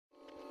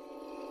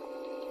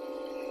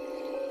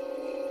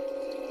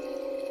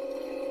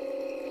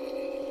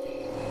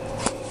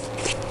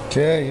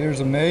Okay, here's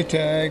a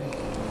Maytag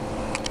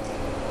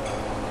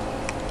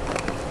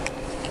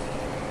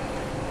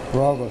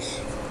Whilpool.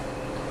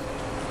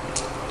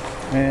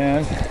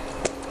 And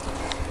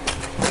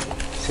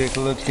take a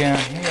look down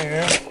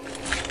here.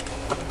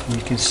 You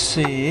can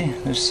see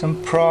there's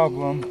some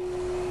problem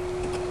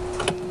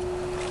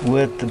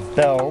with the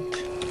belt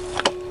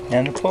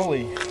and the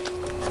pulley.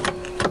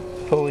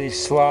 Pulley's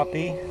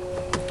sloppy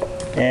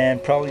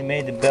and probably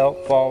made the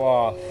belt fall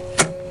off.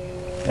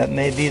 That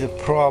may be the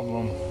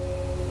problem.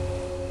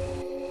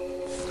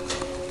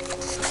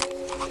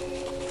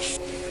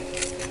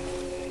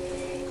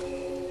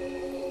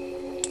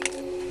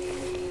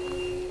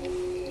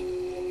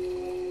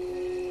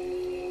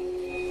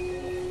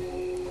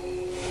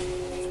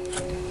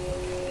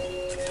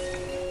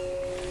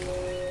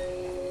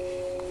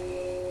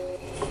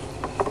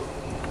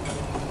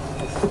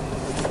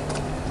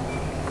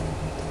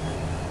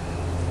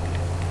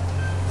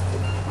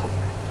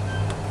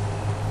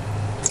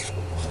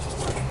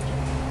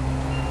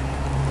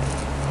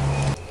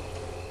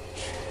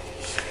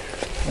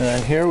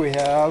 And here we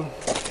have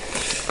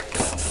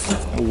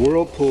a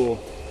Whirlpool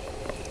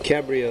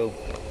Cabrio.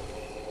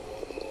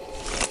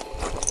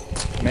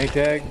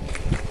 Maytag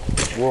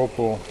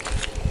Whirlpool.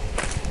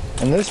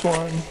 And this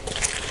one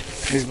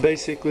is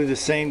basically the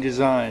same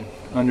design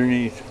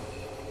underneath.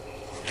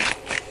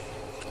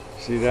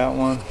 See that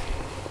one?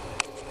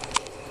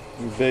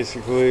 It's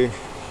basically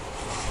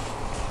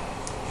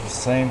the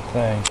same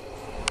thing.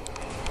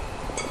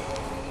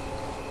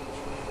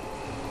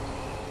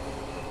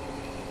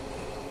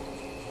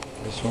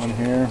 This one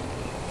here,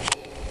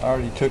 I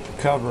already took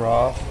the cover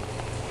off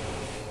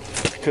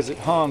because it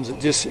hums.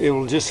 It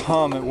will just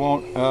hum. It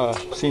won't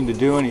seem to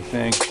do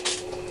anything.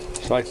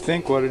 So I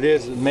think what it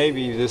is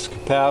maybe this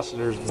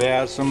capacitor is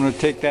bad. So I'm going to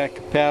take that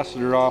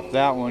capacitor off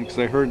that one because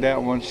I heard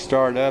that one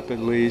start up at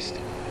least,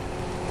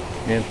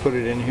 and put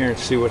it in here and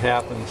see what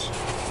happens.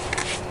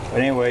 But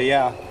anyway,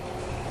 yeah,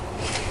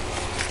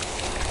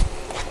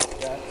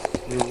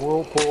 that's your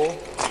Whirlpool,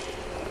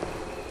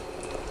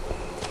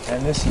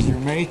 and this is your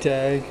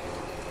Maytag.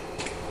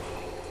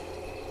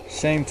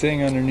 Same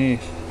thing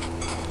underneath.